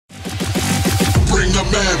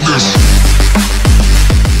madness.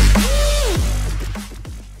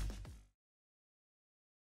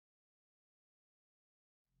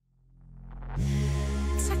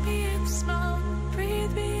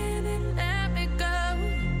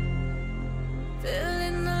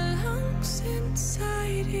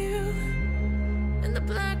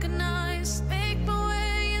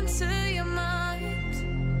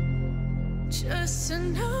 Just to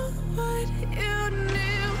know what you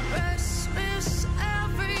knew. Restless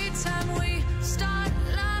every time we start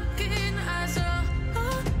locking eyes.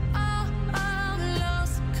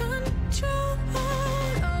 Lost control.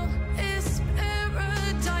 Oh, it's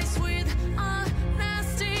paradise with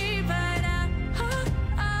honesty, but I'm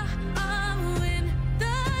in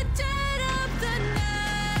the dead of the night.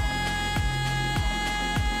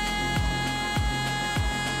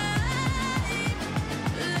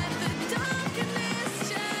 Let the darkness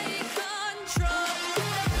take control.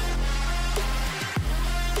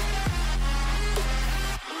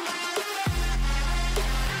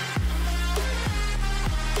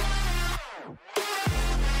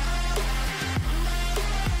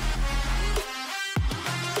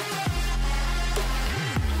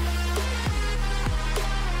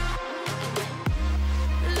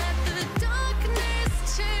 Let the darkness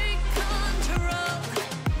take control.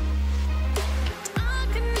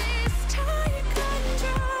 Darkness take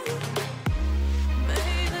control.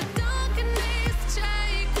 May the darkness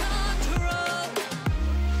take control.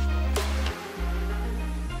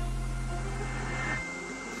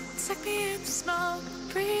 Take me in the smoke,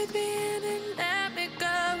 breathe me in and let me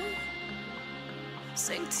go.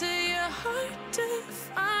 Sink to your heart to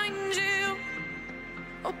find you.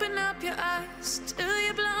 Open up your eyes till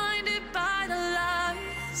you're blinded by the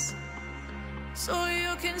lies, so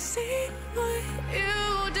you can see what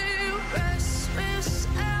you do. Restless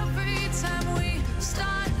every time we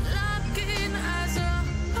start locking eyes.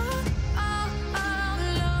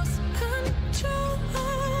 Lost control.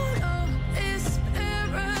 Oh, it's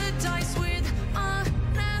paradise with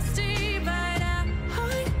honesty, but I'm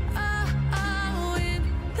in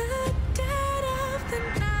the dead of the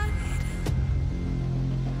night.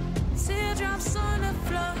 Teardrops on the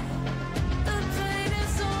floor. The pain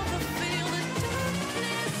is over. Feel the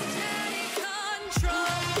darkness take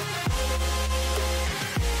control.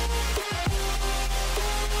 Darkness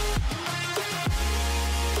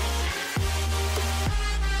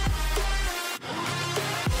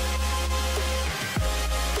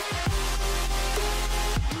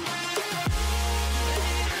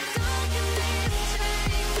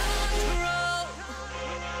take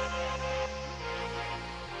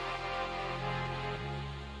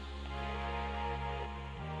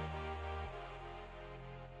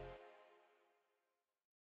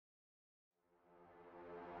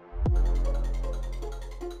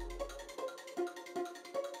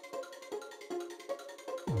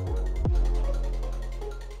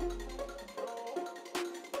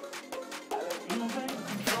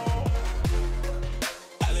control.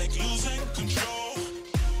 I like losing control.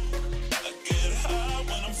 I get high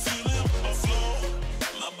when I'm feeling my flow.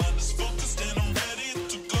 My mind is focused and I'm ready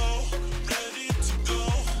to go, ready to go.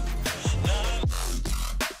 Nah,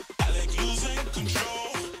 I like losing control.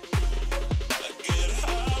 I get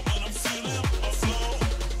high when I'm feeling my flow.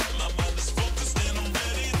 My mind is focused and I'm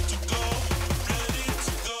ready to go, ready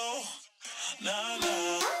to go. Nah, nah.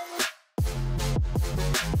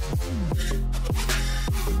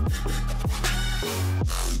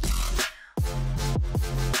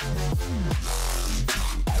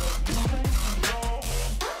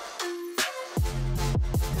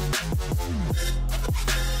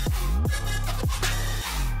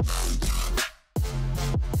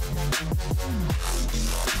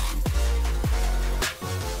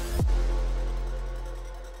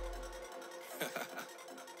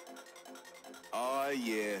 Oh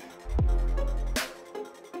yeah.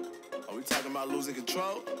 Are we talking about losing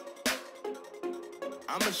control?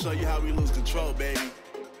 I'm gonna show you how we lose control, baby.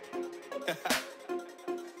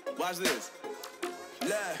 Watch this.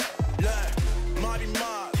 Look, Marty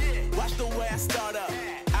Mark. Watch the way I start up.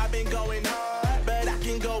 I've been going hard, but I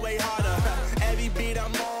can go way harder. Every beat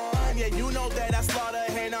I'm on, yeah, you know that I slaughter.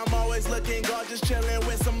 And I'm always looking gorgeous, chilling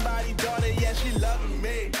with somebody's daughter. Yeah, she loving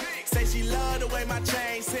me. Say she love the way my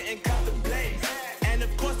chain sit and contemplate. And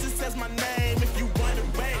of course it says my name if you wanna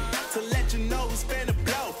wait. To let you know who's finna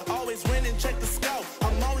blow. Always win and check the scope.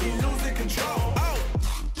 I'm only losing control. Oh.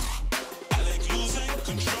 I like losing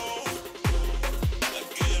control. I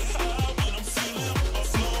get high when I'm feeling my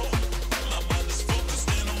flow. My mind is focused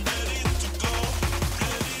and I'm ready to go,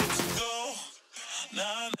 ready to go.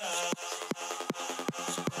 Nah, nah.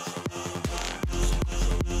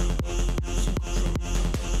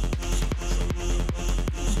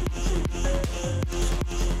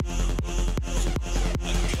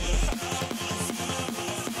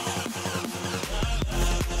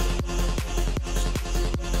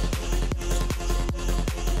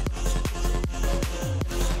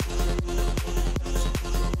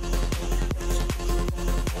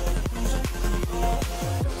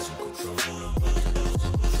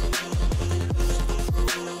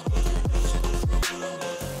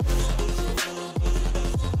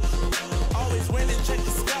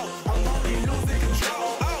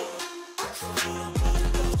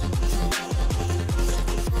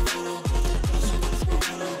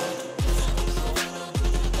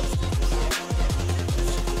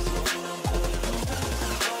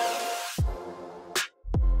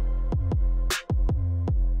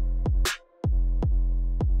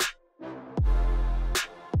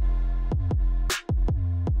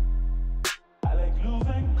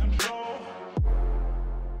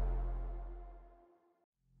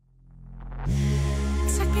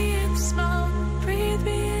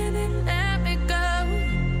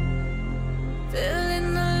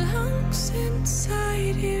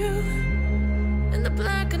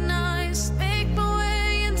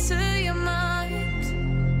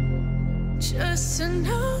 just to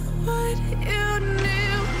know what you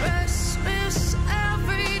knew. Restless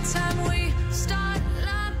every time we